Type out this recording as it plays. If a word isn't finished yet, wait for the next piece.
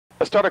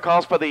starter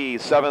calls for the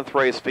 7th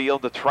race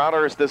field. The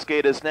Trotters, this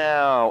gate is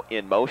now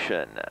in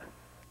motion.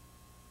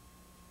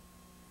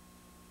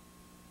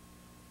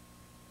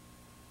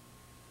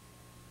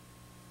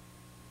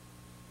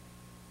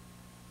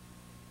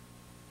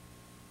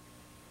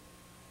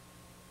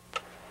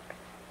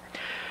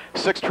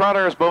 Six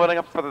Trotters moving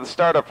up for the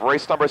start of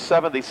race number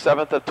 7, the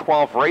 7th of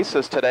 12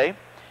 races today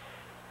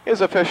is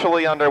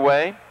officially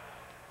underway.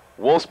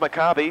 Wolf's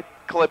MACABIE,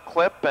 Clip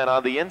Clip, and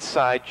on the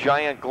inside,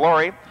 Giant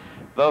Glory.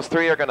 Those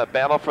three are going to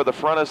battle for the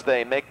front as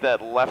they make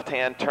that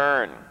left-hand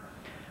turn.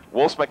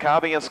 Wolf's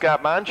MACABIE and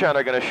Scott Mongeon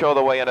are going to show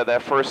the way into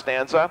that first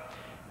stanza.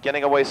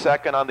 Getting away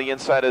second on the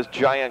inside is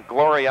Giant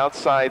Glory.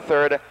 Outside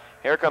third,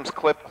 here comes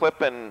Clip Clip,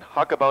 and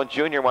Huckabone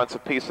Jr. wants a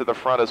piece of the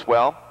front as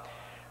well.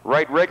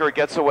 Right Rigger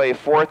gets away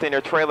fourth, in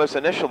your trailers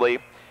initially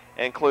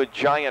include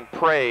Giant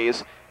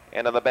Praise,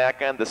 and on the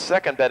back end, the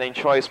second betting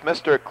choice,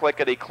 Mr.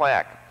 Clickety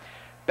Clack.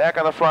 Back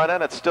on the front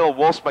end, it's still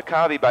Wolf's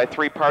MACABIE by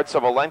 3 parts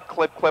of a length.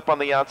 Clip Clip on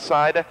the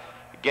outside,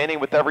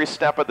 gaining with every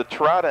step of the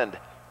trot, and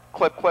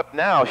Clip Clip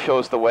now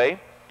shows the way.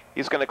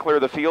 He's going to clear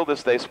the field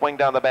as they swing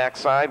down the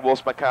backside.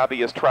 Wolf's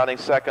MACABIE is trotting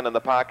second in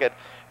the pocket.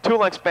 2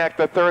 lengths back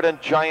to third,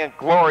 and Giant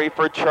Glory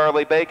for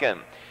Charlie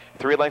Bacon.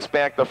 3 lengths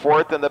back to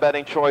fourth, and the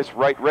betting choice,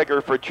 Right Rigger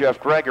for Jeff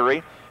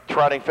Gregory.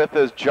 Trotting fifth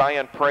is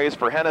Giant Praise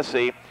for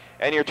Hennessy.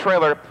 And your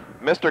trailer,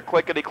 Mr.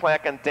 Clickety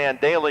Clack and Dan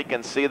Daly,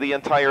 can see the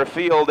entire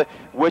field,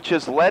 which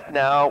is led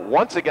now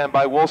once again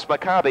by Wolf's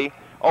MACABIE,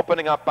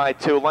 opening up by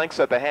 2 lengths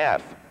at the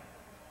half.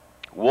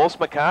 Wolf's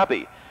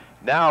MACABIE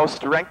now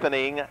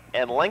strengthening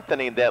and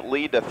lengthening that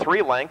lead to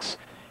 3 lengths.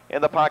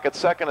 In the pocket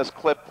second is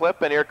Clip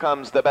Clip, and here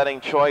comes the betting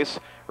choice,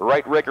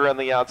 Right Rigger on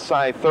the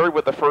outside third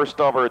with the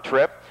first over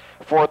trip.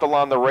 Fourth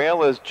along the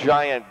rail is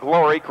Giant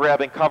Glory.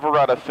 Grabbing cover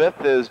out of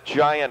fifth is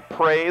Giant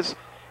Praise.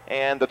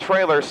 And the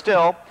trailer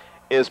still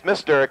is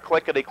Mr.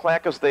 Clickety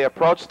Clack as they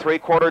approach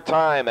 3/4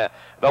 time.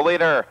 The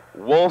leader,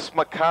 Wolf's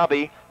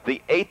MACABIE,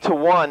 the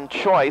 8-1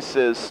 choice,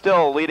 is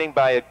still leading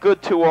by a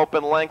good 2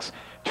 open lengths.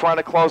 Trying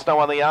to close now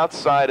on the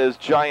outside is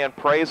Giant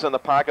Praise. In the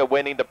pocket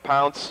waiting to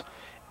pounce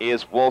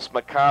is Wolf's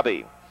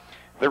MACABIE.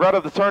 They're out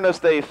of the turn as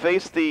they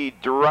face the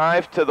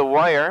drive to the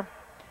wire.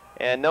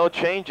 And no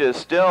changes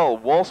still.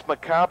 Wolf's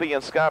MACABIE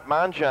and Scott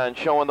Mongeon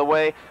showing the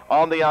way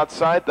on the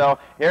outside, though.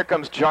 Here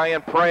comes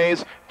Giant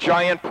Praise.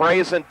 Giant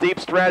Praise in deep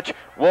stretch.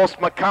 Wolf's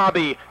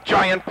MACABIE.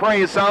 Giant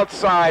Praise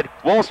outside.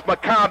 Wolf's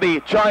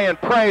MACABIE.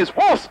 Giant Praise.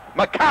 Wolf's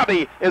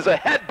MACABIE is a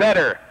head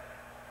better.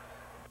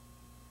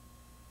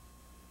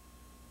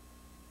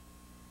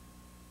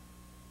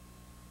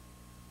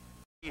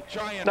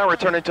 Now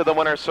returning to the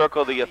winner's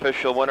circle, the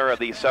official winner of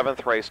the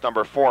 7th race,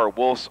 number 4,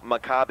 Wolf's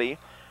MACABIE.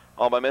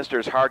 All by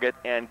Misters Hargett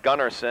and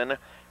Gunnarsson,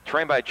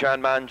 trained by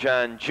John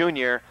Mongeon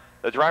Jr.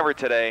 The driver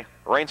today,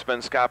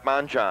 Reinsman Scott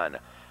Mongeon.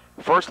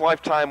 First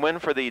lifetime win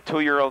for the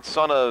 2-year-old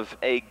son of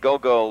a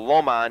Go-Go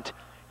Lomont.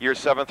 Your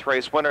 7th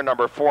race winner,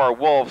 number 4,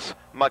 Wolf's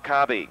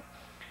MACABIE.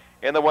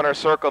 In the winner's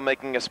circle,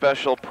 making a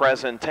special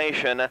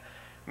presentation,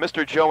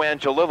 Mr. Joe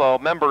Angelillo,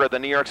 member of the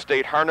New York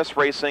State Harness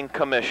Racing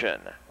Commission.